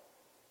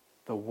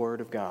the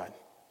Word of God.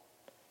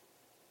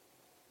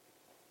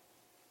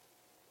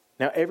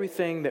 Now,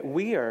 everything that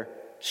we are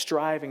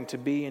striving to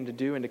be and to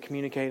do and to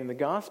communicate in the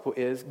gospel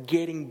is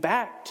getting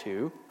back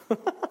to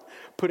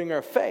putting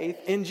our faith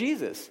in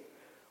Jesus.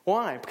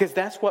 Why? Because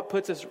that's what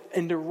puts us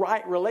into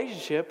right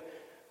relationship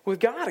with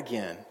God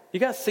again. You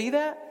guys see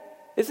that?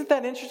 Isn't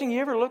that interesting?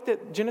 You ever looked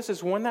at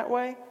Genesis 1 that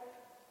way?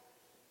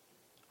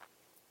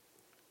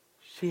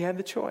 She had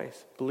the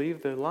choice.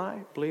 Believe the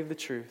lie, believe the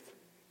truth.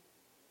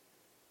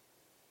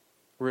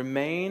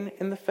 Remain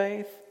in the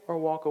faith or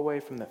walk away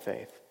from the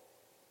faith.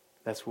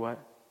 That's what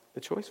the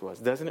choice was.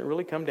 Doesn't it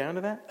really come down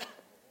to that?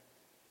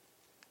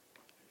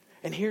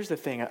 And here's the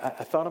thing. I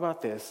thought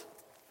about this.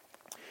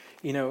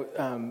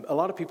 A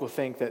lot of people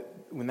think that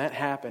when that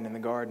happened in the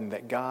garden,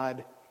 that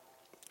God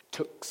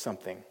took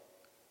something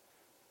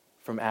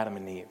from Adam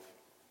and Eve.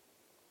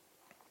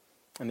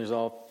 And there's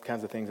all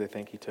kinds of things they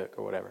think he took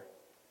or whatever.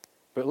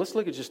 But let's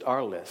look at just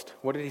our list.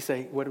 What did he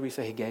say? What did we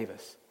say he gave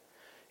us?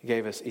 He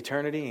gave us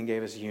eternity and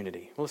gave us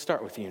unity. Well, let's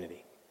start with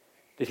unity.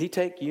 Did he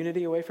take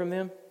unity away from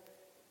them?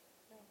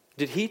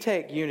 Did he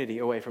take unity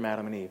away from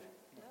Adam and Eve?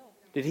 No.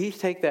 Did he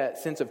take that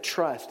sense of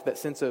trust, that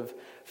sense of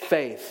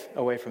faith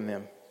away from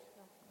them?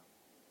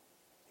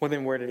 Well,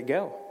 then where did it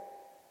go?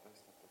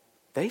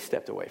 They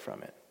stepped away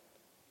from it.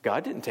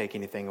 God didn't take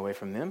anything away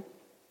from them.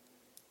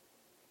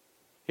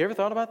 You ever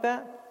thought about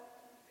that?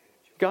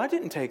 God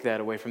didn't take that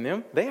away from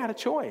them. They had a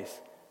choice.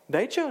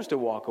 They chose to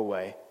walk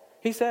away.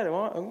 He said,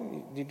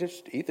 well, you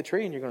just eat the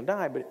tree and you're going to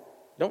die, but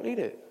don't eat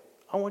it.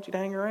 I want you to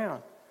hang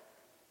around.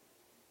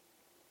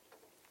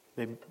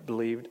 They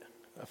believed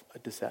a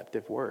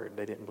deceptive word.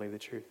 They didn't believe the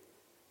truth.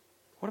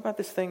 What about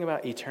this thing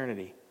about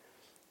eternity?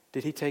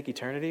 Did he take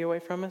eternity away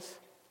from us?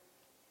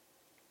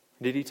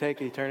 Did he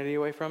take eternity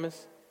away from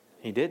us?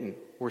 He didn't.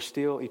 We're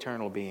still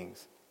eternal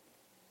beings,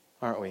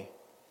 aren't we?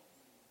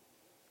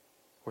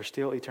 We're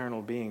still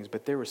eternal beings.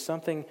 But there was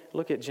something,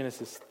 look at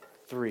Genesis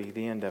 3,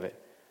 the end of it.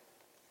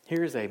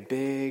 Here's a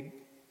big,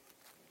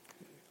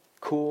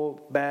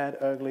 cool, bad,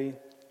 ugly,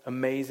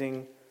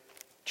 amazing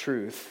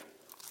truth.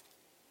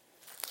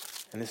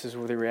 And this is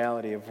the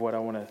reality of what I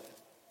want to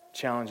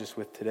challenge us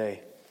with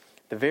today.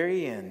 The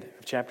very end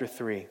of chapter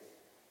 3,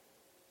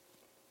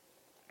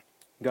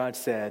 God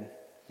said,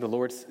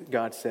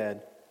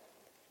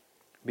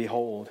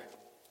 behold,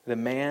 the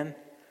man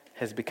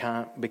has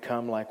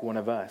become like one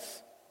of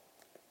us.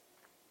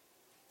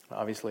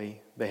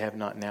 Obviously, they have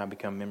not now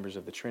become members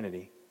of the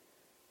Trinity.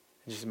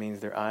 It just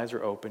means their eyes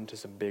are open to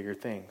some bigger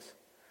things.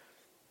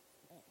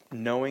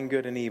 Knowing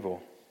good and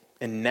evil.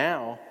 And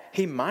now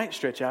he might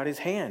stretch out his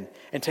hand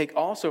and take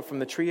also from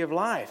the tree of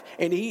life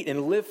and eat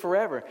and live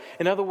forever.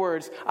 In other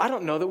words, I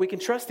don't know that we can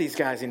trust these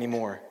guys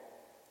anymore.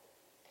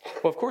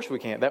 Well, of course we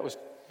can't.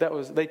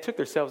 They took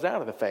themselves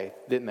out of the faith,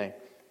 didn't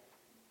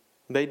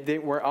they? They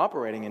weren't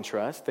operating in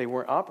trust. They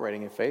weren't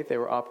operating in faith. They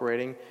were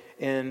operating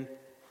in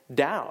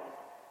doubt.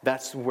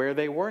 That's where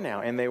they were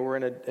now. And they were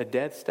in a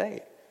dead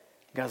state.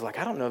 God's like,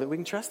 I don't know that we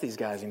can trust these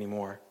guys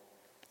anymore.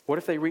 What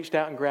if they reached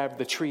out and grabbed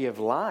the tree of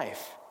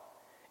life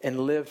and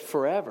lived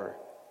forever?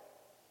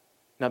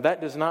 Now,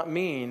 that does not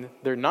mean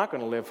they're not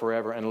going to live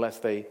forever unless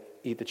they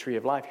eat the tree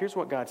of life. Here's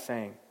what God's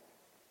saying.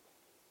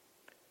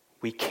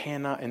 We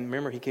cannot, and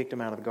remember, he kicked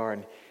them out of the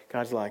garden.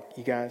 God's like,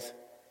 you guys,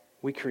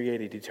 we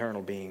created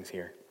eternal beings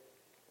here.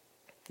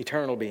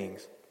 Eternal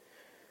beings.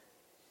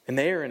 And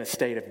they are in a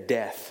state of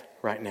death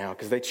right now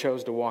because they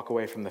chose to walk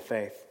away from the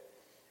faith.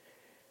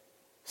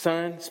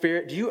 Son,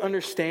 Spirit, do you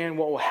understand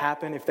what will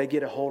happen if they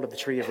get a hold of the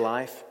tree of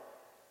life?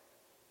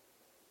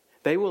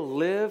 They will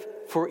live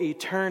for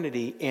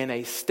eternity in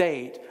a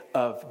state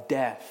of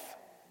death.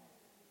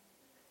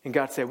 And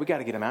God said, we got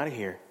to get them out of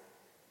here.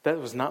 That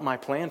was not my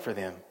plan for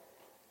them.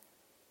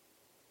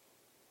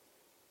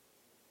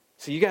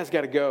 So you guys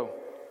got to go.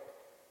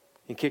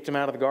 He kicked them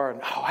out of the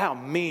garden. Oh, how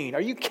mean.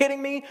 Are you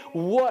kidding me?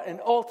 What an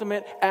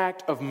ultimate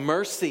act of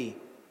mercy.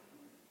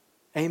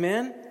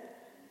 Amen?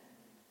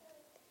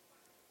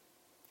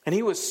 And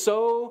he was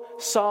so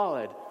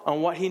solid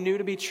on what he knew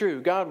to be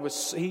true.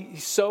 He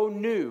so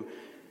knew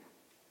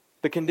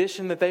the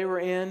condition that they were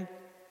in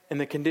and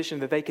the condition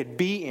that they could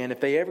be in if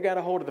they ever got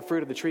a hold of the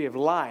fruit of the tree of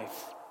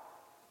life,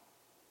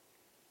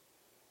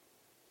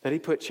 that he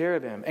put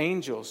cherubim,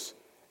 angels,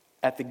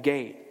 at the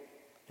gate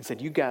and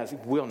said, you guys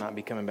will not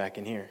be coming back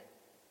in here.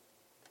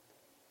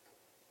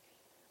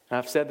 And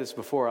I've said this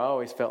before. I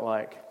always felt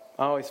like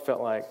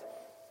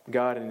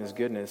God in his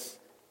goodness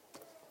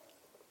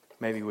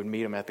maybe would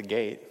meet them at the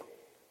gate,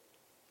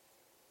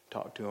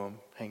 talk to them,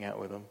 hang out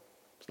with them.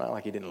 It's not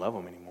like he didn't love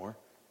them anymore.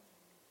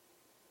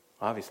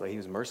 Obviously, he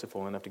was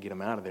merciful enough to get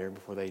them out of there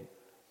before they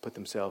put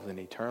themselves in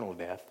eternal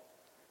death.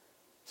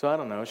 So I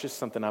don't know. It's just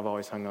something I've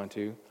always hung on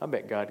to. I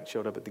bet God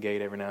showed up at the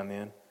gate every now and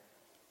then.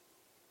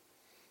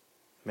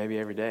 Maybe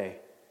every day.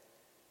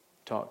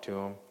 Talk to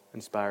them.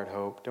 Inspired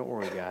hope. Don't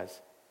worry,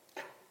 guys.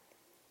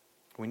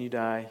 When you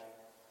die,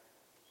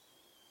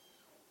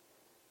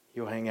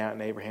 you'll hang out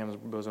in Abraham's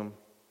bosom.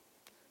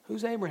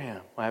 Who's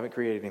Abraham? Well, I haven't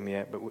created him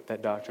yet, but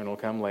that doctrine will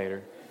come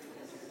later.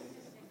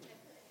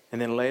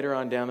 And then later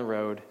on down the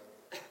road,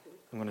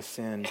 I'm going to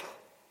send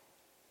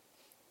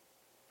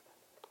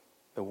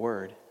the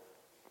Word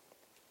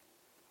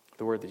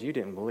that you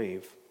didn't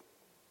believe.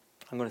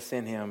 I'm going to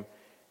send him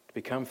to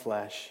become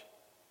flesh,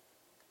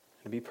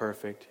 and to be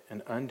perfect,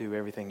 and undo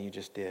everything you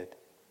just did.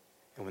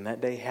 And when that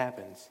day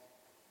happens,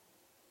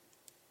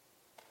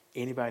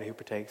 anybody who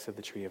partakes of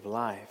the tree of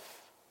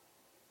life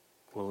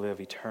will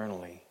live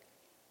eternally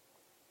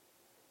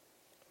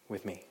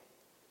with me.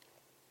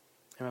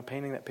 Am I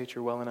painting that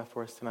picture well enough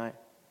for us tonight?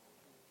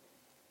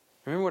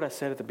 Remember what I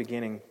said at the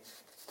beginning.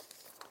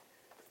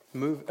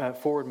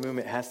 Forward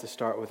movement has to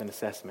start with an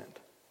assessment.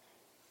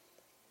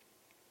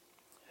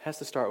 It has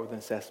to start with an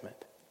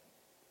assessment.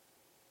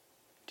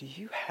 Do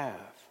you have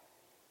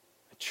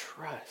a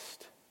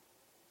trust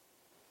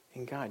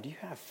in God? Do you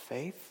have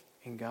faith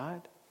in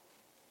God?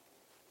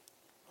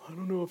 I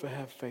don't know if I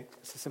have faith.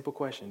 It's a simple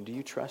question. Do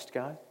you trust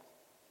God?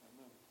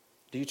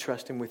 Do you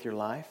trust him with your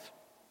life?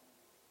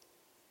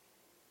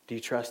 Do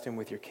you trust him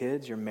with your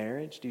kids, your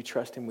marriage? Do you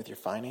trust him with your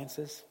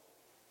finances?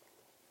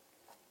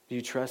 Do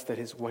you trust that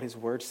what his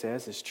word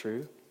says is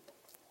true?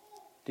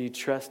 Do you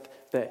trust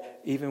that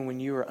even when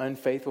you are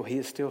unfaithful, he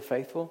is still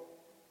faithful?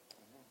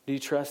 Do you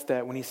trust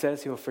that when he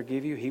says he'll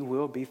forgive you, he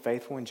will be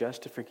faithful and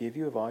just to forgive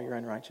you of all your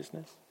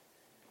unrighteousness?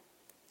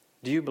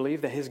 Do you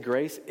believe that his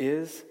grace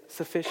is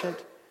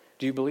sufficient?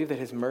 Do you believe that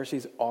his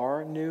mercies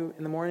are new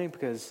in the morning?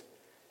 Because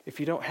if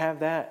you don't have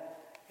that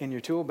in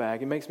your tool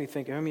bag, it makes me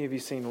think, how many of you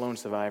seen Lone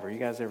Survivor? You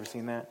guys ever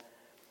seen that?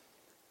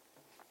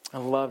 I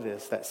love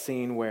that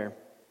scene where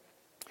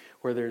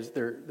there's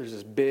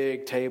this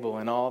big table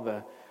and all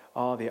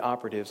the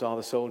operatives, all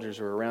the soldiers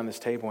are around this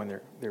table,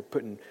 and they're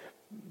putting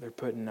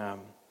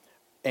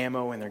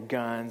ammo in their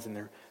guns, and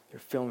they're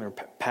filling their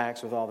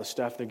packs with all the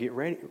stuff. They're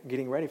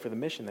getting ready for the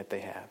mission that they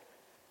have,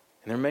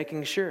 and they're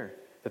making sure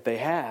that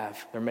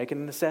they're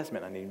making an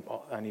assessment.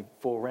 I need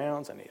full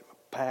rounds. I need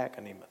a pack.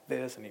 I need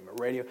this. I need my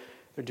radio.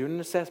 They're doing an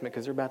assessment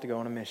because they're about to go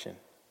on a mission.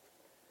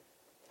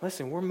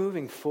 Listen, we're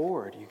moving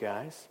forward, you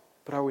guys,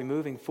 but are we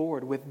moving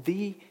forward with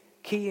the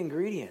key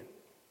ingredient?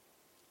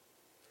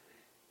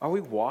 Are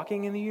we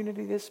walking in the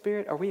unity of the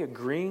Spirit? Are we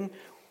agreeing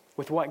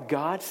with what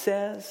God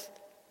says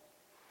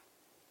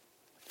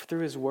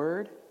through his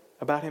word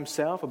about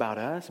himself, about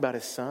us, about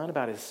his Son,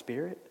 about his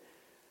Spirit?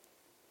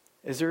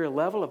 Is there a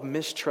level of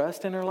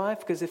mistrust in our life?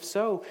 Because if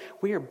so,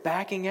 we are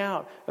backing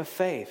out of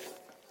faith.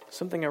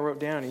 Something I wrote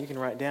down, and you can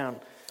write down.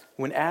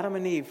 When Adam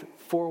and Eve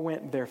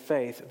forewent their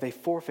faith, they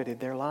forfeited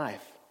their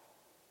life.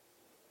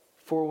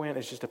 Forewent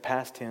is just a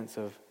past tense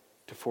of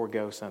to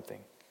forego something,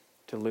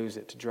 to lose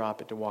it, to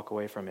drop it, to walk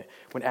away from it.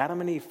 When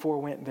Adam and Eve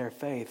forewent their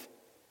faith,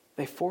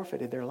 they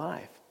forfeited their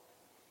life.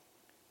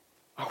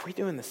 Are we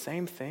doing the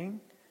same thing?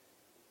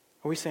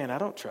 Are we saying, I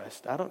don't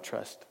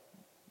trust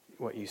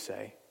what you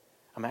say.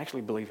 I'm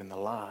actually believing the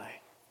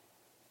lie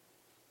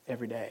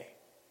every day.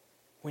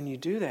 When you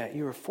do that,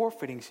 you are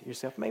forfeiting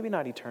yourself, maybe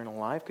not eternal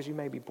life because you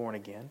may be born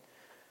again,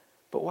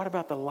 but what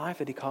about the life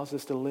that he calls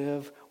us to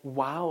live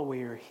while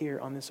we are here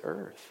on this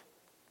earth?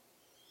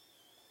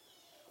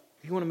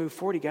 If you want to move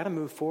forward, you got to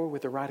move forward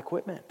with the right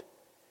equipment.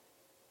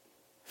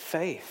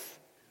 Faith,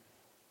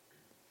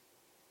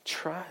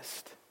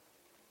 trust,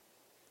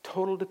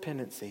 total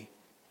dependency,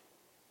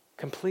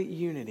 complete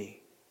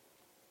unity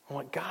on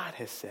what God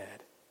has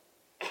said.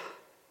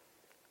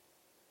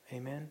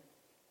 Amen.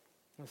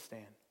 Let's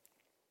stand.